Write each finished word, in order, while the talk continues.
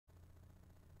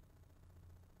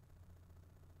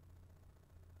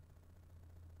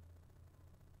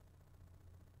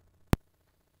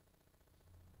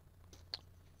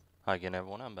Hi again,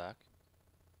 everyone. I'm back.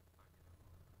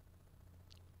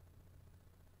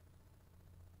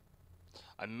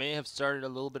 I may have started a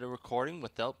little bit of recording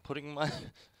without putting my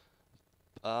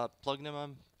plugging in my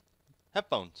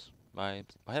headphones, my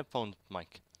headphone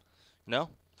mic. You know,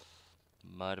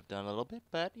 might have done a little bit,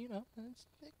 but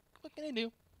what can I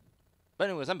do? But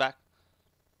anyways, I'm back.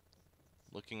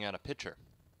 Looking at a picture.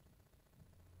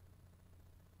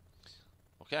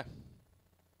 Okay,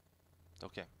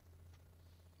 okay.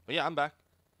 But yeah, I'm back.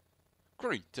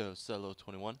 Greedo Cello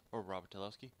 21 or Robert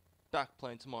Telowski. Back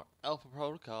playing some more Alpha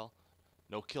Protocol.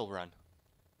 No kill run.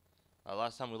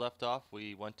 Last time we left off,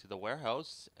 we went to the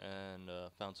warehouse and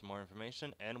found some more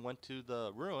information, and went to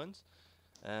the ruins.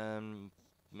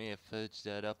 May have fudged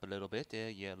that up a little bit.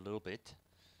 Yeah, a little bit.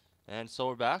 And so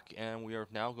we're back, and we are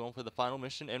now going for the final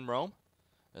mission in Rome,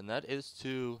 and that is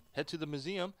to head to the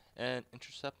museum and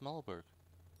intercept Malberg.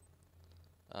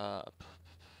 Uh,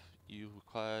 you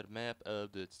required a map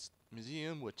of the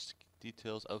museum, which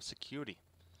details of security.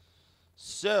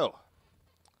 So,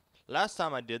 last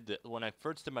time I did that, when I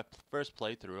first did my first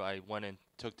playthrough, I went and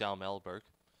took down Malberg.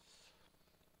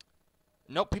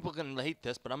 No, people are gonna hate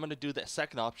this, but I'm gonna do the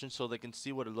second option so they can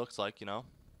see what it looks like.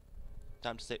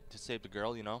 Time to save the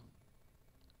girl.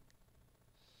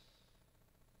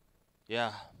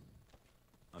 Yeah.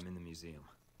 I'm in the museum.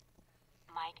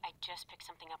 Mike, I just picked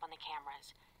something up on the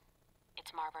cameras.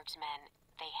 It's Marburg's men.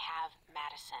 They have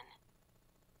Madison.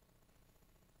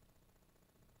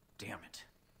 Damn it.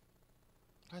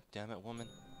 God damn it, woman.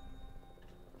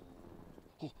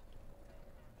 Oh.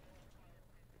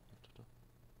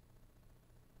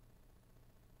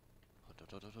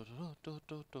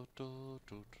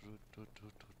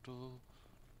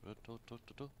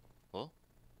 Oh?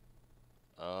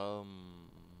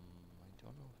 I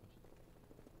don't know.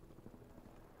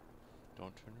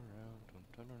 Don't turn around,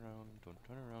 don't turn around, don't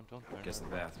turn around, don't turn around. Guess the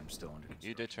bathroom's still under construction.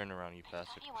 You did turn around, you I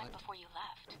bastard. thought you went before you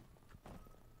left.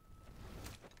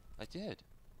 I did.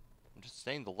 I'm just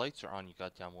saying the lights are on, you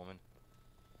goddamn woman.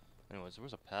 Anyways, there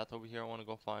was a path over here I want to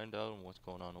go find out and what's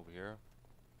going on over here.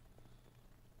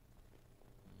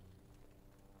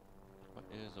 What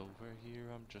is over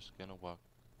here? I'm just gonna walk.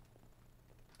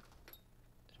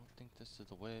 I don't think this is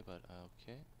the way, but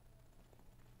okay.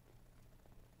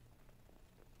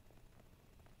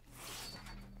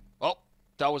 Oh,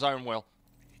 that was Iron Whale.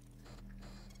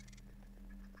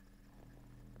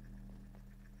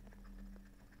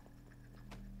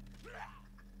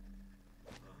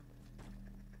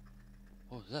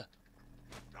 What was that?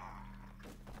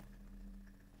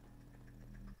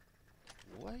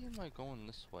 Why am I going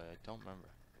this way? I don't remember.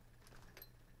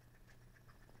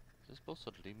 Is this supposed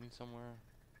to lead me somewhere?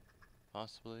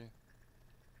 Possibly.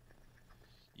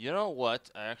 You know what?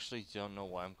 I actually don't know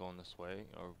why I'm going this way,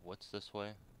 or what's this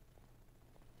way.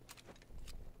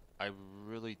 I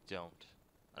really don't.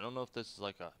 I don't know if this is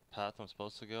like a path I'm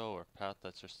supposed to go, or a path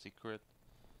that's just secret.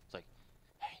 It's like,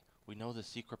 hey, we know the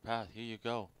secret path, here you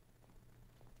go.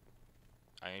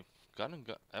 I haven't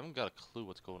got a clue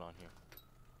what's going on here.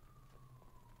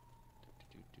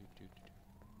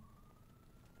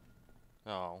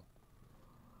 Oh.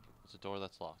 It's a door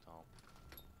that's locked. Oh.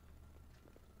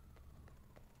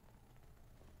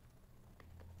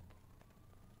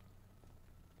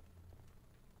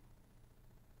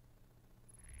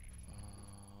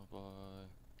 Oh boy.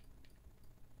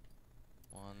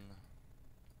 1,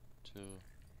 2,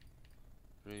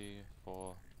 3,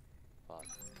 4, 5.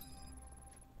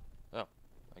 Oh.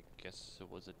 I guess it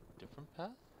was a different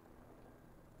path?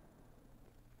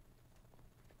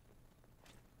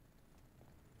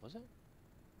 Was it?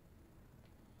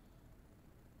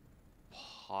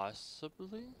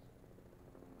 Possibly?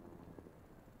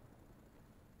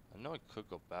 I know I could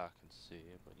go back and see,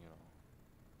 but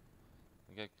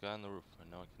I get guy on the roof. I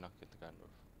know I cannot get the guy on the roof.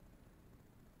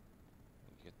 I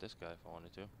can get this guy if I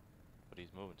wanted to, but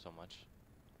he's moving so much.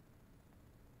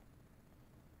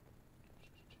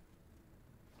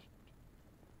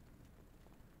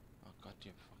 Oh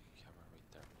goddamn fucking camera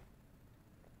right there.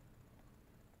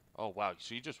 Oh wow,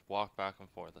 so you just walk back and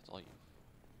forth, that's all you.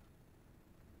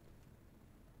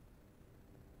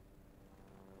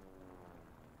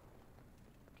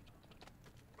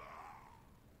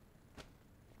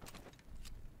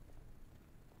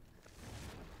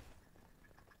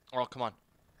 Oh, come on.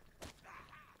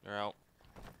 You're out.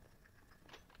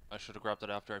 I should have grabbed it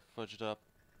after I fudged up.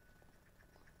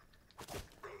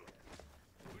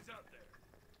 Who's out there?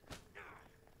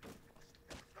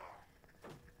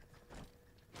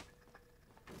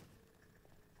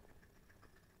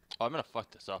 Oh, I'm gonna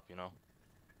fuck this up, you know.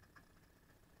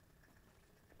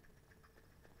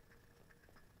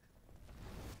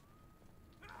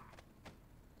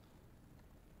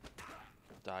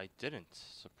 I didn't,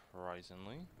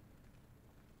 surprisingly.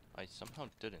 I somehow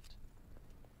didn't.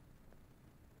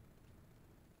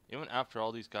 Even after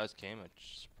all these guys came,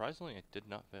 surprisingly, I did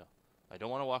not fail. I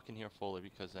don't want to walk in here fully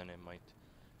because then it might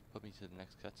put me to the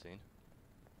next cutscene.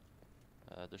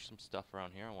 There's some stuff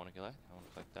around here I want to collect. I want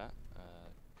to collect that.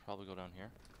 Probably go down here.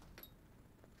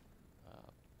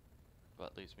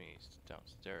 But leads me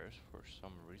downstairs for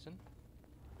some reason.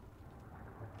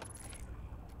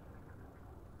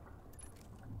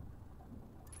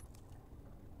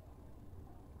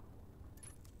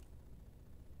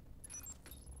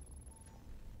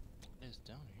 What is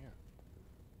down here?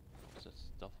 What's that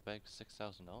duffel bag?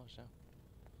 $6,000 now.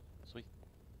 Sweet.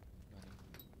 Money.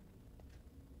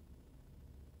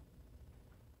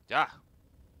 Yeah.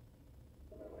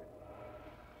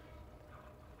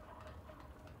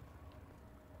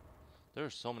 There are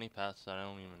so many paths that I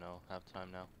don't even know. Have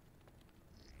time now.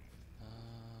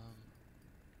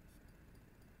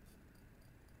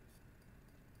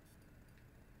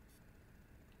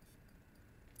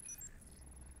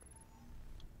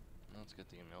 Let's get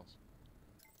the emails.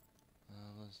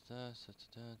 What's this?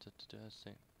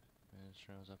 State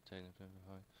Minister was updating.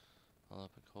 I'll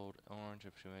up a cold orange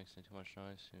if she makes too much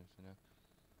noise.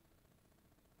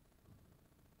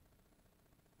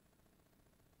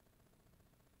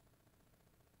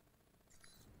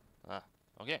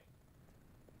 Okay.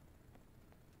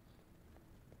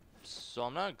 So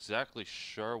I'm not exactly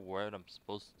sure what I'm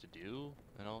supposed to do,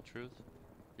 in all truth,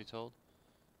 be told.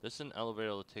 This is an elevator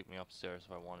that will take me upstairs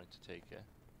if I wanted to take it.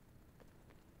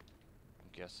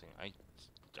 I'm guessing. I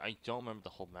don't remember the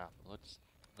whole map. Let's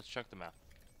check the map.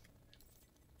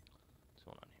 What's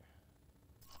going on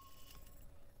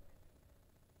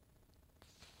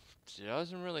here? It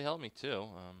doesn't really help me too.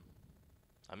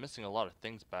 I'm missing a lot of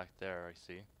things back there, I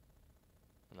see.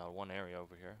 Not one area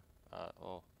over here.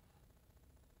 Oh.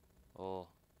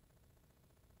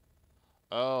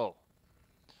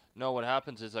 No, what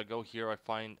happens is I go here,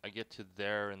 I get to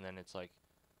there, and then it's like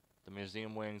the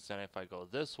museum wings. Then if I go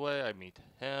this way, I meet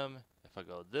him. If I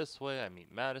go this way, I meet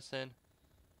Madison.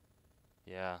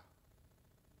 Yeah.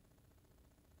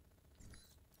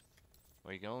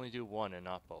 Well, you can only do one and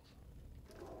not both.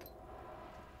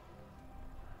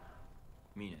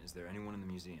 Mina, is there anyone in the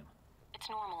museum? It's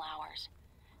normal hours.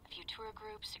 A few tour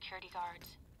groups, security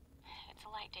guards. It's a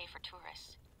light day for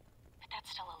tourists. But that's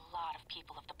still a lot of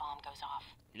people if the bomb goes off.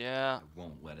 Yeah. I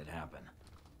won't let it happen.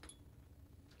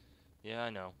 Yeah, I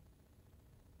know.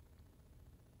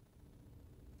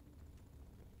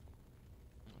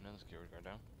 Another security guard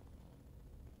down.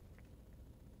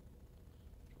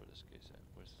 Where this guy's at?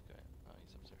 Where's this guy? Oh,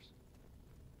 he's upstairs.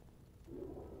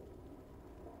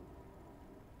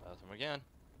 Bathroom again.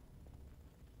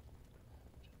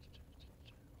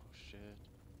 Oh shit.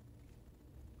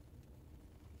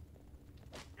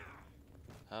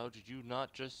 How did you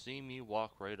not just see me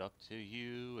walk right up to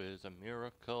you? Is a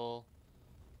miracle.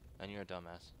 And you're a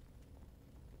dumbass.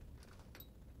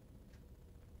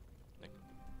 Like,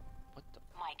 what the?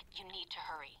 Mike, you need to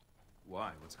hurry.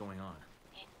 Why? What's going on?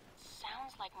 It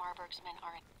sounds like Marburg's men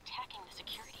are attacking the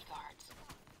security guards.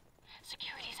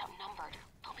 Security's outnumbered.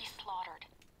 They'll be slaughtered.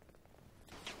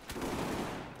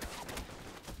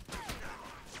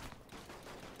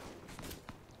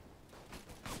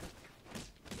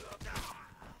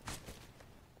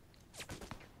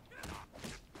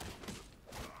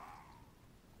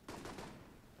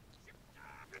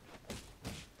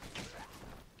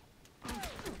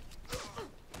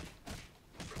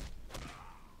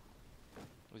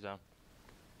 Who's down?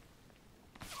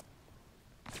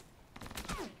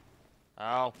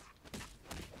 Ow.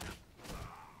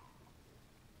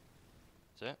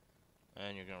 That's it.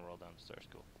 And you're gonna roll down the stairs,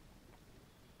 cool.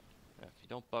 If you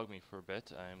don't bug me for a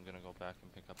bit, I am gonna go back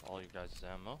and pick up all your guys'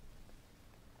 ammo.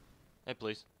 Hey,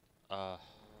 please. Oh,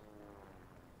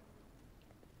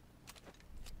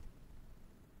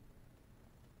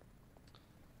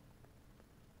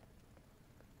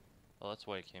 that's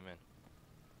why it came in.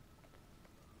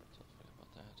 So forget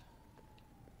about that.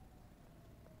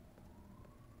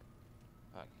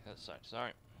 Okay, that side.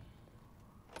 Sorry.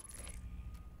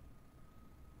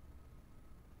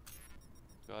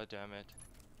 God damn it.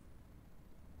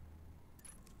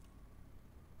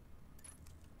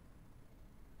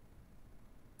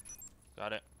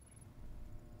 Got it.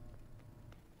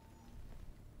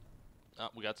 Oh,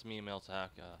 we got some emails to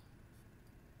hack.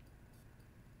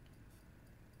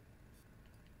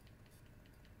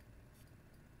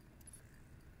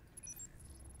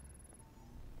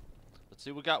 Let's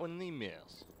see what we got with the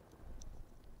emails.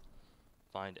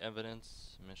 Find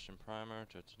evidence. Mission primer.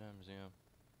 Museum.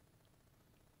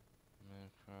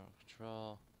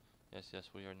 Control. Yes,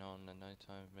 we are now in the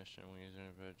nighttime mission. We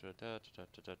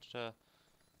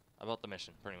about the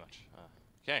mission, pretty much.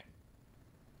 Okay.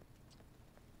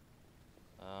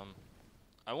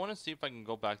 I want to see if I can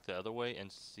go back the other way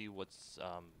and see what's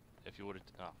if you would have.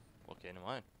 Oh, okay, never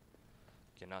mind.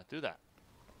 Cannot do that.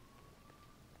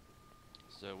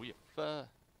 So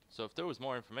so if there was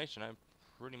more information, I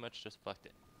pretty much just fucked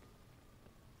it.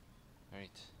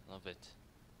 Alright, love it.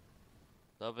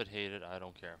 Love it, hate it, I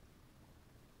don't care.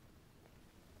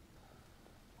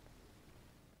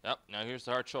 Yep, now here's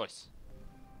the hard choice.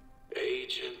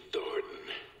 Agent Thornton,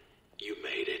 you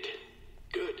made it.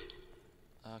 Good.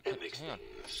 That makes hang on.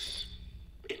 things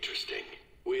interesting.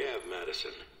 We have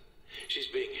Madison. She's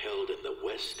being held in the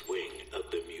west wing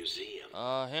of the museum.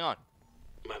 Hang on.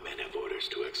 My men have orders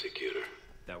to execute her.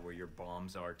 That where your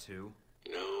bombs are too?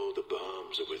 No, the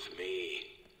bombs are with me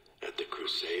at the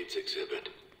Crusades exhibit.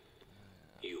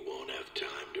 You won't have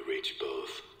time to reach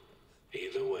both.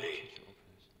 Either way,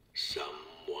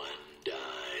 someone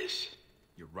dies.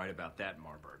 You're right about that,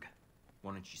 Marburg.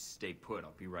 Why don't you stay put?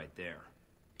 I'll be right there.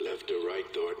 Left or right,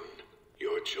 Thornton?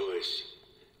 Your choice.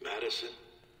 Madison,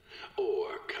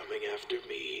 or coming after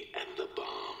me and the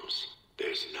bombs.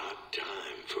 There's not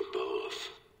time for both.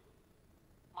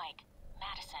 Mike,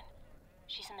 Madison.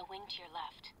 She's in the wing to your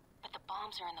left, but the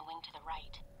bombs are in the wing to the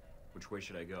right. Which way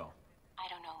should I go? I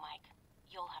don't know, Mike.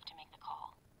 You'll have to make the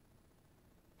call.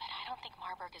 But I don't think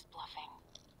Marburg is bluffing.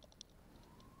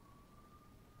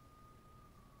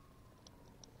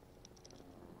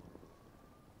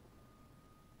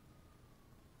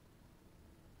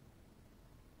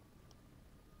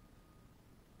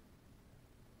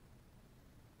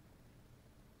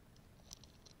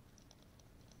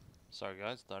 Sorry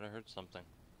guys, thought I heard something.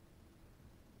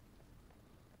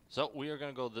 So we are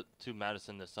gonna go to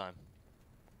Madison this time.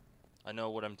 I know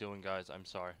what I'm doing, guys. I'm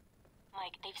sorry.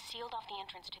 Mike, they've sealed off the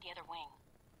entrance to the other wing.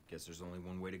 Guess there's only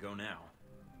one way to go now.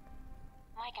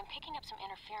 Mike, I'm picking up some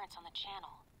interference on the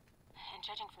channel. And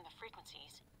judging from the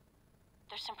frequencies,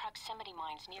 there's some proximity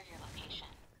mines near your location.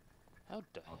 How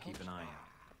the I'll hell? keep an eye out.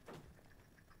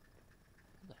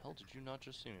 How the hell did you not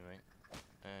just see me, mate?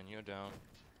 And you're down.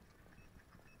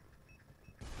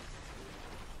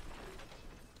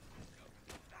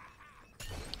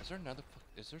 Is there another?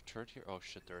 Is there a turret here? Oh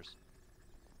shit, there is.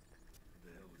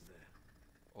 What the hell was that?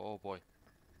 Oh boy.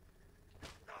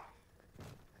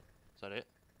 Is that it?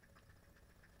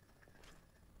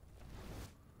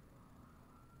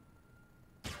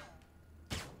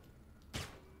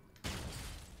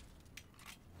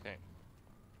 Okay.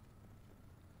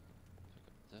 Pick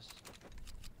up this.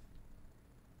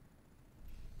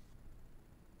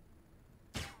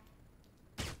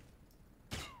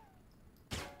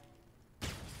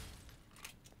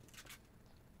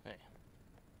 Hey.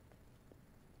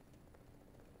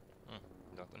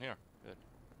 Nothing here. Good.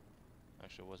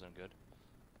 Actually, it wasn't good.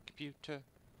 Computer.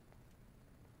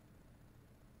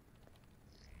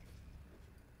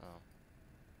 Oh.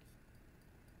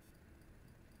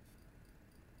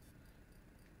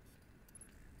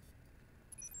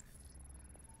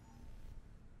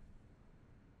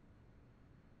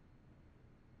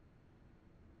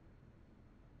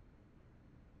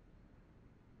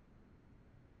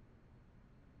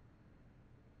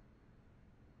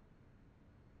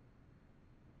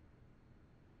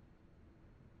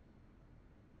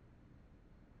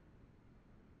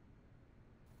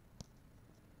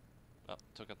 Oh,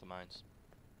 took out the mines.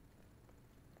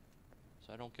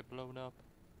 So I don't get blown up.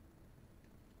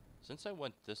 Since I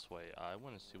went this way, I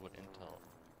want to see what intel...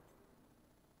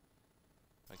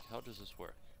 Like, how does this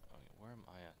work? Okay, where am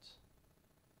I at?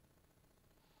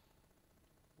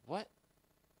 What?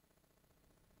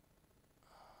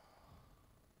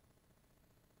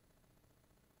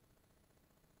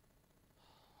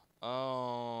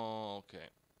 Oh, okay.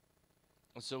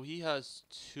 So he has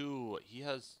two.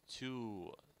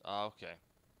 Okay.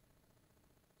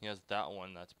 He has that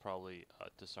one that's probably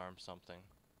disarm something.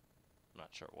 I'm not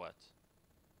sure what.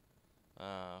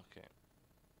 Okay.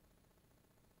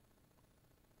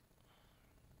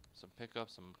 Some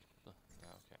pickup, some.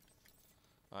 Okay.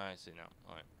 I see now.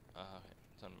 Alright. Okay.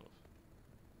 Time to move.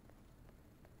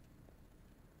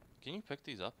 Can you pick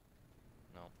these up?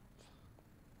 No.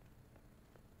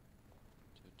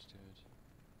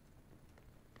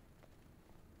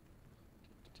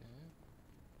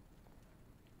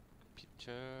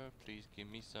 Computer, please give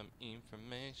me some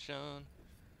information.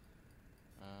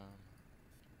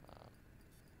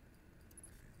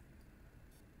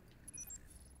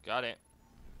 Got it.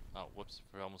 Oh, whoops!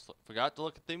 Almost forgot to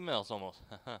look at the emails. Almost.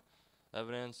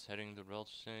 Evidence heading the rail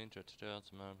change. Okay.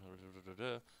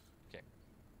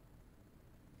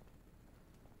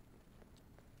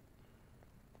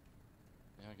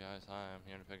 Hi guys, hi, I'm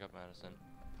here to pick up medicine.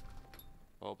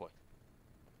 Oh boy.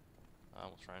 I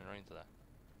almost ran right into that.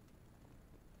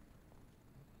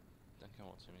 Then I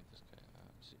won't see me, this guy.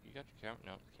 So you got your camera?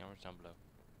 No, the camera's down below.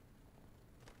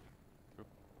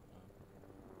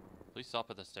 Please stop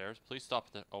at the stairs. Please stop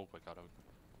at the. Oh my god.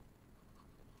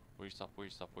 Where you stop? Where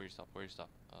you stop? Where you stop? Where you stop?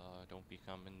 Don't be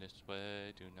coming this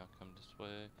way. Do not come this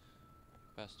way.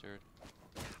 Bastard.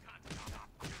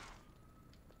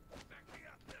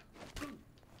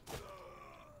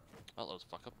 Hello,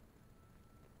 fuck up.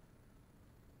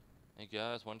 Hey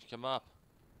guys, why don't you come up?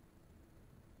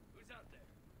 Who's out there?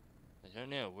 I don't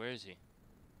know. Where is he?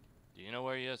 Do you know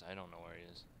where he is? I don't know where he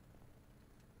is.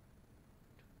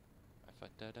 I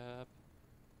fucked that up.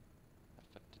 I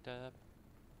fucked it up.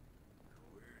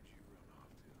 Where'd you run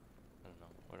off to? I don't know.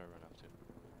 Where did I run up to?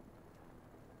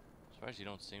 Surprised you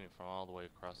don't see me from all the way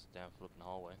across the damn flipping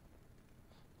hallway.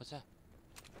 What's that?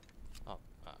 Oh,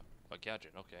 a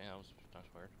gadget. Okay, that was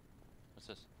weird. What's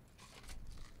this?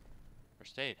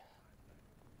 First aid.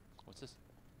 What's this?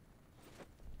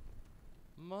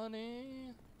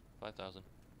 Money. 5,000.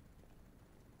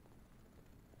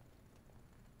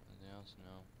 Anything else?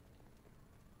 No.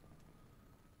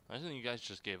 I think you guys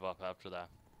just gave up after that.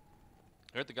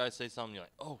 I heard the guy say something. You're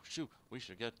like, "Oh shoot, we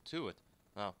should get to it."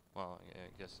 Oh, well, I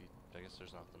guess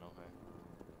there's nothing. Okay.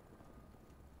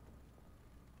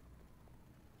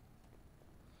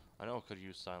 I know I could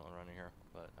use silent running here,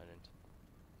 but I didn't.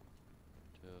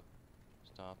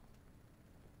 Stop.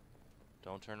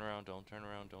 Don't turn around. Don't turn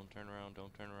around. Don't turn around.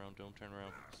 Don't turn around. Don't turn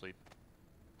around. Sleep.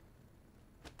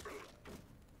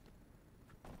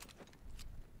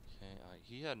 Okay,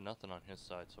 he had nothing on his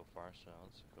side so far, so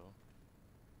let's go.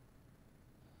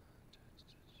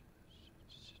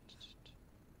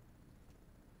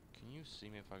 Can you see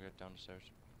me if I get down the stairs?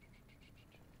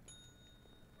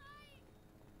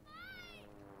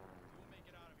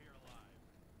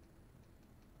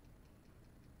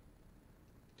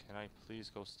 Can I please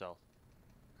go stealth?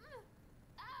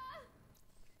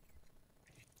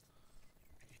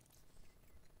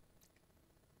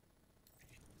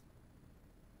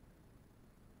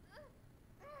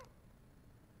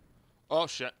 Oh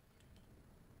shit.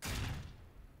 Can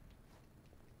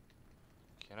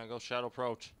I go shadow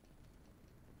approach?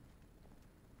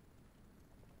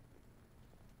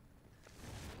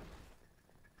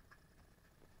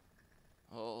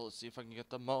 Oh, let's see if I can get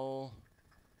the mole.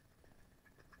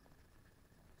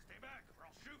 Stay back or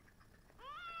I'll shoot.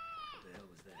 What the hell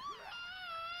was that?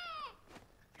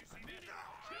 You see this?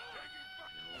 Now,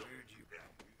 where'd you...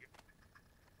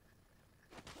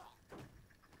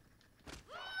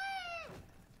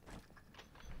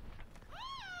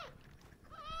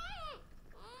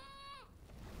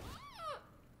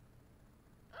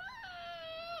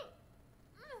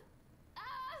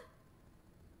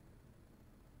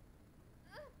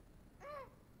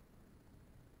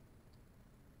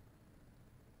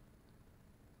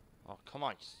 Oh, come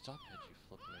on, stop it, you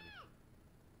flippin' idiot.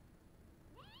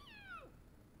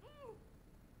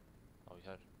 Oh, he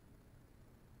had...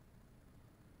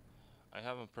 I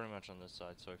have him pretty much on this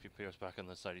side, so if he peers back on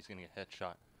this side, he's gonna get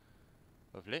headshot.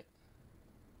 Lovely.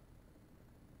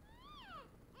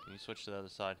 Can you switch to the other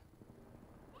side?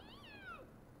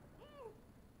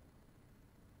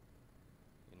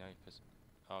 Okay, now you're pissing...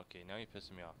 Okay, now you're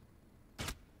pissing me off.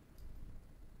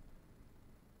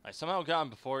 I somehow got him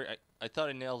before... I thought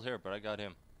I nailed her, but I got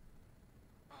him.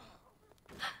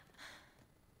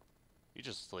 You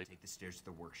just sleep. Take the stairs to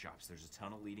the workshops. There's a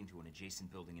tunnel leading to an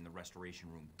adjacent building in the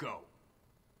restoration room. Go!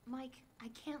 Mike, I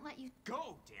can't let you...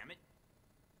 Go, damn it!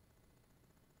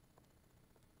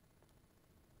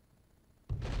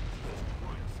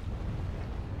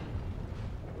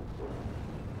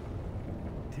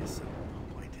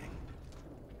 Disappointing.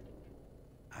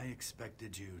 I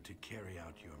expected you to carry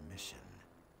out your mission.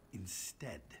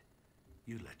 Instead,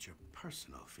 you let your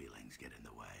personal feelings get in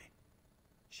the way.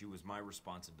 She was my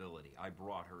responsibility. I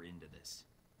brought her into this.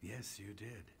 Yes, you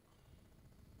did.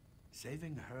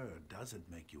 Saving her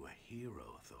doesn't make you a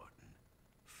hero, Thornton.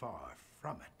 Far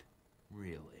from it.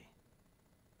 Really?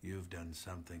 You've done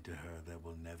something to her that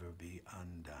will never be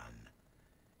undone.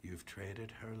 You've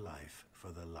traded her life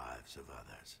for the lives of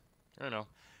others. I don't know.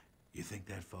 You think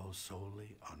that falls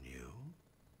solely on you?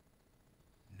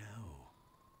 No,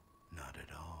 not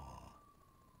at all.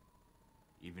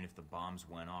 Even if the bombs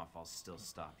went off, I'll still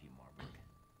stop you, Marburg.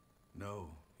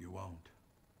 No, you won't.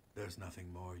 There's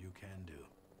nothing more you can do.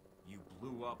 You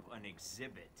blew up an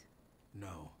exhibit.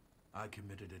 No, I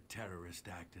committed a terrorist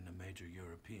act in a major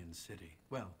European city.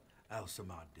 Well,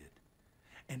 Al-Samad did.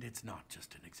 And it's not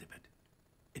just an exhibit.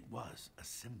 It was a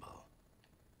symbol.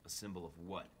 A symbol of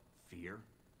what? Fear?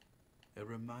 A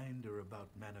reminder about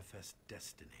manifest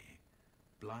destiny,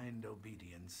 blind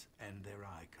obedience, and their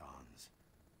icons.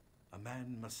 A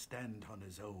man must stand on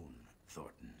his own,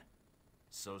 Thornton.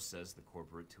 So says the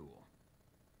corporate tool.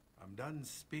 I'm done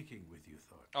speaking with you,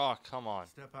 Thornton. Oh, come on.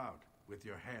 Step out with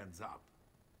your hands up.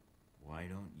 Why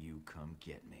don't you come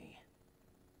get me?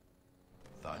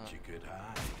 Thought you could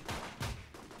hide.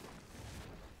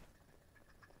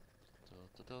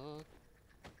 They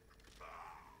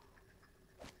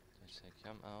say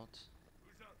come out.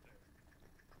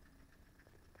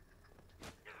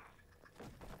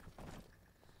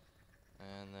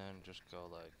 And then just go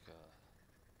like,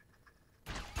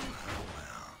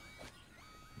 Well,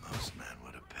 most men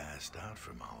would have passed out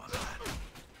from all of that.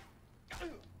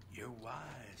 You're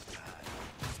wise, guy.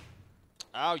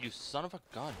 Ow, you son of a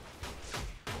gun.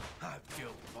 I've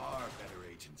killed far better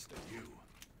agents than you.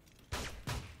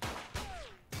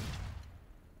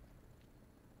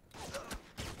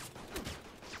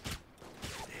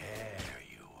 There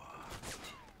you are.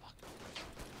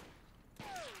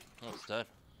 Oh, it's dead.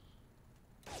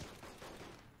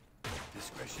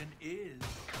 Discretion is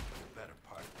the better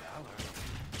part of valor.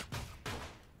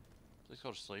 Please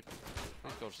go to sleep.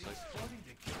 Please go to sleep. It's funny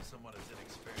to kill someone as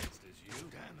inexperienced as you.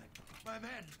 Damn it. My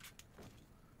men!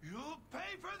 You'll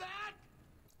pay for that!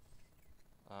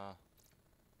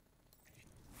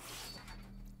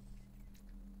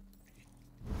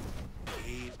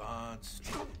 Keep on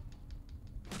straight.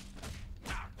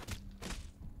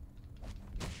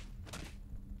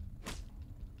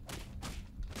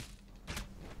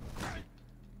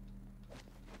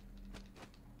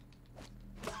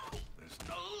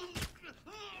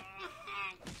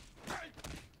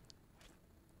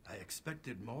 I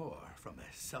expected more from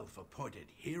a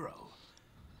self-appointed hero.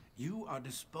 You are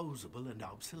disposable and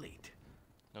obsolete.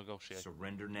 Negotiate.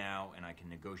 Surrender now, and I can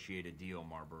negotiate a deal,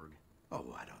 Marburg.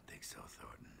 Oh, I don't think so,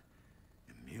 Thornton.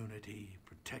 Immunity,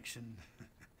 protection,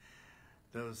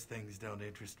 those things don't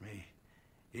interest me.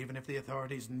 Even if the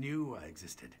authorities knew I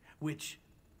existed, which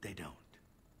they don't.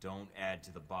 Don't add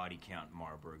to the body count,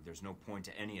 Marburg. There's no point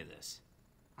to any of this.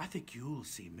 I think you'll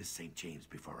see Miss St. James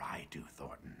before I do,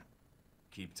 Thornton.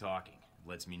 Keep talking.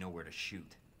 Lets me know where to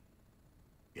shoot.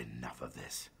 Enough of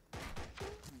this.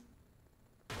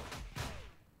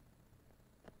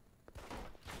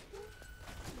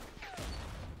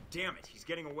 Damn it, he's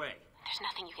getting away. There's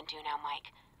nothing you can do now,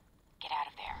 Mike. Get out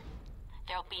of there.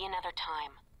 There'll be another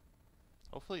time.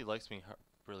 Hopefully he likes me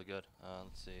really good.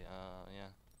 Let's see.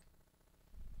 Yeah.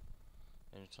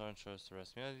 In return, shows the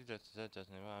rest.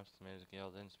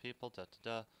 People.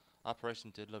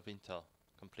 Operation De La Vinta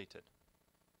completed.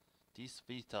 Dis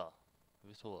Vita.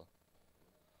 Vital.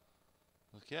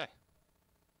 Okay.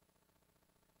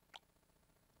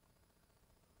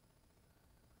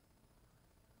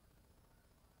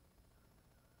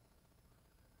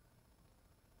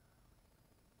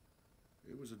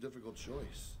 It was a difficult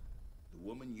choice. The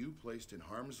woman you placed in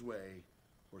harm's way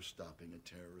or stopping a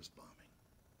terrorist bombing.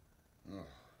 Oh,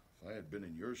 if I had been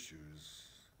in your shoes,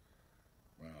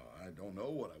 well, I don't know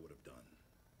what I would have done.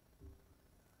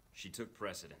 She took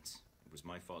precedence. It was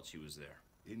my fault she was there.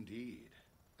 Indeed.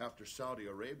 After Saudi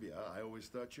Arabia, I always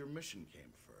thought your mission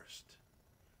came first.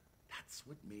 That's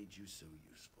what made you so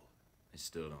useful. I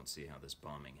still don't see how this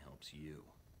bombing helps you.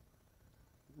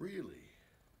 Really?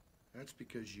 That's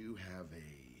because you have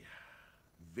a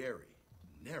very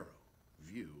narrow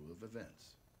view of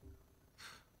events.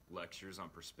 Lectures on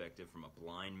perspective from a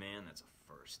blind man? That's a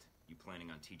first. You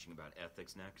planning on teaching about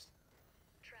ethics next?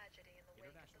 Tragedy in the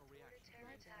wake of the border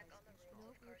terror attack on the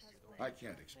ruins of Karsu. I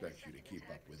can't expect you to keep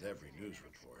up with every news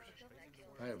report.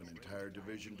 I have an entire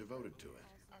division devoted to it.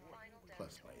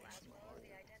 Plus my ace in the hole.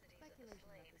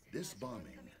 This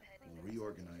bombing will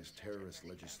reorganize terrorist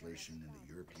legislation in the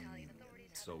European Union.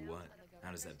 So what?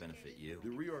 How does that benefit you?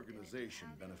 The reorganization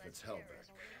benefits Helbeck.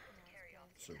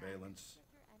 Surveillance,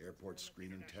 airport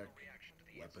screening tech,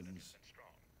 weapons.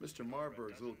 Mr.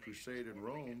 Marburg's little crusade in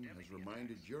Rome has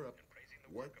reminded Europe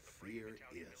what fear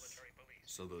is.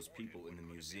 So those people in the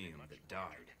museum that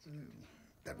died.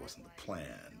 That wasn't the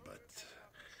plan, but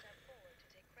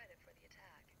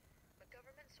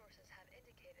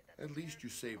at least you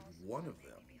saved one of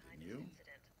them, didn't you?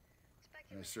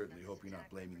 I certainly hope you're not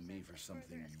blaming me for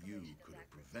something you could have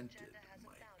prevented,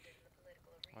 Mike.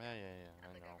 Oh, yeah,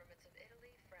 I know.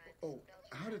 Oh,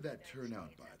 how did that turn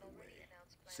out, by the way?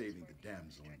 Saving the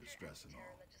damsel in distress and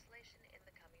all.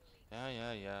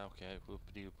 Yeah, okay.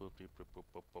 Boopity boopity boop boop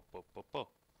boop boop boop boop boop.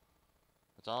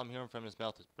 That's all I'm hearing from his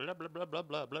mouth is blah blah blah blah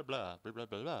blah blah blah blah blah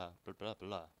blah blah blah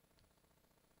blah.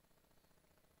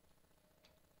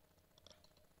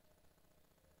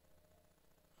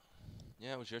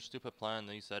 Yeah, it was your stupid plan.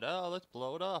 Then you said, oh, let's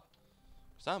blow it up.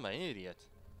 Cause I'm an idiot.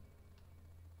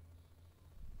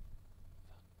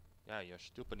 Yeah, you're a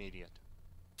stupid idiot.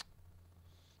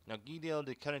 Now, Guido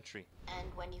the country.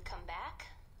 And when you come back,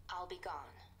 I'll be gone.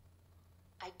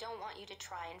 I don't want you to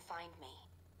try and find me.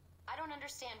 I don't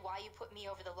understand why you put me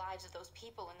over the lives of those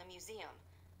people in the museum.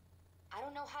 I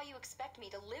don't know how you expect me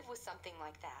to live with something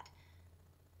like that.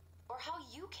 Or how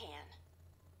you can.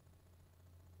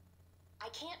 I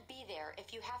can't be there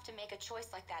if you have to make a choice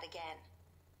like that again.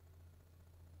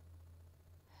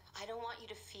 I don't want you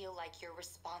to feel like you're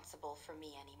responsible for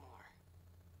me anymore.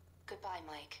 Goodbye,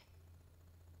 Mike.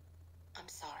 I'm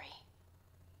sorry.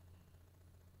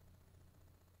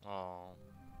 Oh.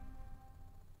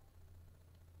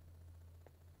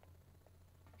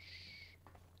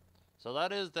 So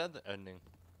that is that ending.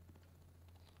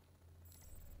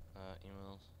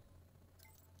 Emails.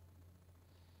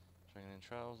 Checking in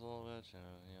travels a little bit.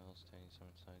 Emails taking some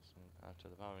insights after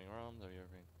the bombing realm. The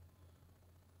European.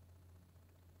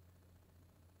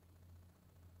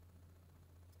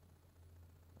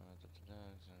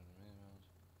 Emails.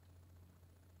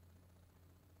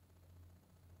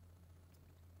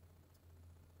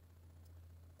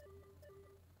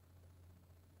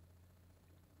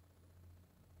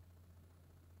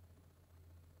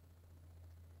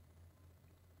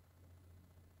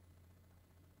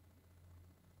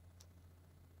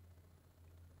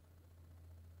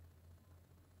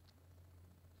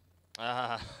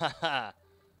 Ah,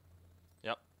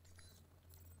 yep.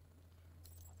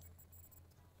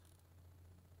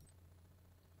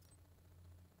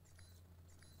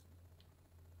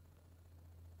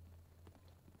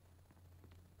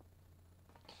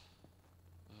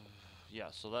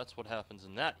 Yeah, so that's what happens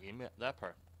in that email, that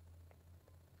part.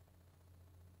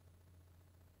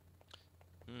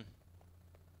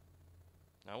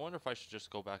 I wonder if I should just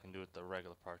go back and do it the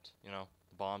regular parts, you know,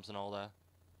 the bombs and all that.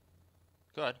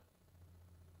 Good.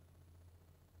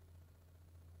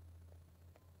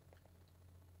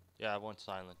 Yeah, I went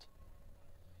silent.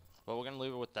 But we're gonna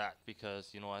leave it with that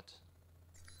because you know what?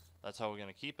 That's how we're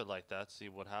gonna keep it like that, see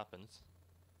what happens.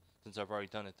 Since I've already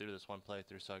done it through this one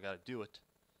playthrough, so I gotta do it.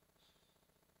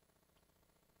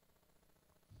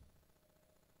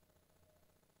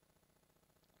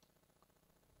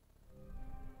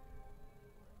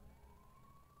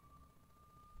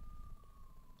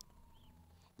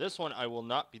 This one, I will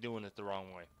not be doing it the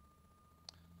wrong way.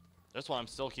 This one, I'm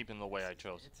still keeping the way I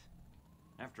chose.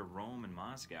 After Rome and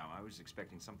Moscow, I was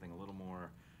expecting something a little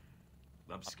more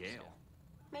upscale.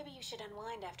 Maybe you should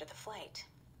unwind after the flight.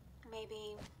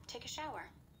 Maybe take a shower.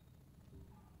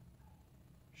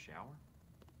 Shower?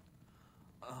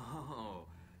 Oh,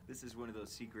 this is one of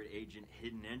those secret agent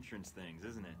hidden entrance things,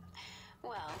 isn't it?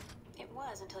 Well, it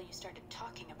was until you started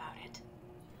talking about it.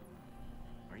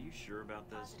 Are you sure about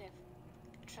this? Positive.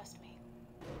 Trust me.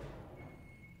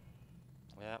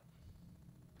 Yep.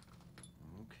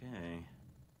 Okay.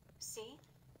 See?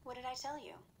 What did I tell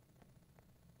you?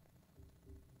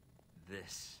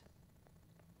 This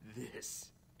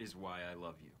is why I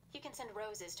love you. You can send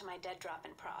roses to my dead drop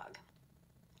in Prague.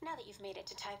 Now that you've made it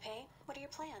to Taipei, what are your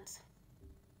plans?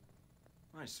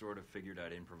 I sort of figured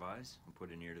I'd improvise. I'll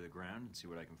put an ear to the ground and see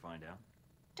what I can find out.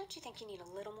 Don't you think you need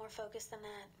a little more focus than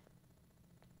that?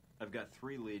 I've got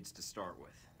 3 leads to start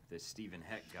with. This Stephen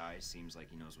Heck guy seems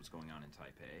like he knows what's going on in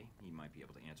Taipei. He might be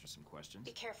able to answer some questions.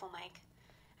 Be careful, Mike.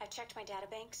 I've checked my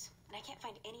databanks, and I can't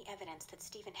find any evidence that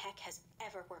Stephen Heck has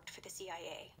ever worked for the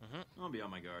CIA. I'll be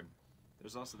on my guard.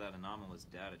 There's also that anomalous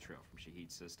data trail from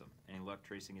Shahid's system. Any luck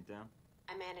tracing it down?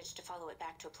 I managed to follow it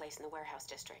back to a place in the warehouse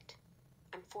district.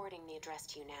 I'm forwarding the address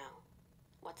to you now.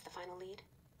 What's the final lead?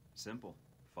 Simple.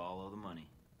 Follow the money.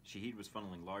 Shahid was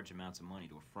funneling large amounts of money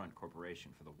to a front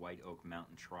corporation for the White Oak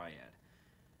Mountain Triad.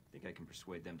 Think I can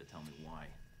persuade them to tell me why.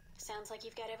 Sounds like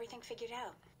you've got everything figured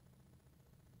out.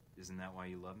 Isn't that why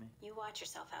you love me? You watch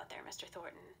yourself out there, Mr.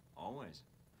 Thornton. Always.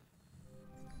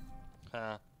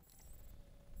 Huh.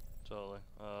 Totally.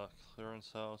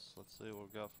 Clearance house. Let's see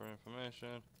what we got for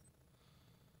information.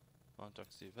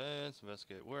 Contact Steve Hayes.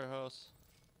 Investigate warehouse.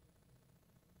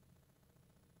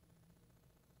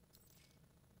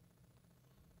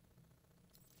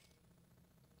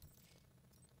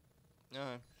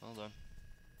 Alright, well done.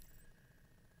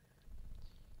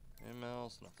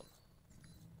 Emails, nothing.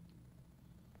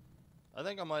 I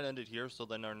think I might end it here so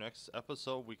then our next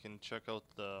episode we can check out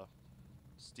the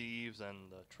Steves and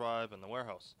the tribe and the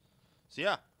warehouse. So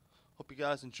yeah, hope you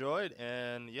guys enjoyed,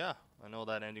 and yeah, I know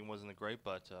that ending wasn't great,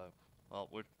 but well,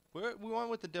 we went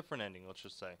with a different ending, let's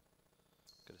just say.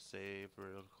 Gotta save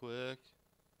real quick.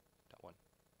 That one.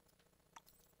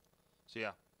 So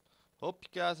yeah, Hope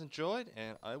you guys enjoyed,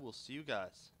 and I will see you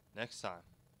guys next time.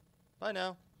 Bye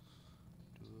now.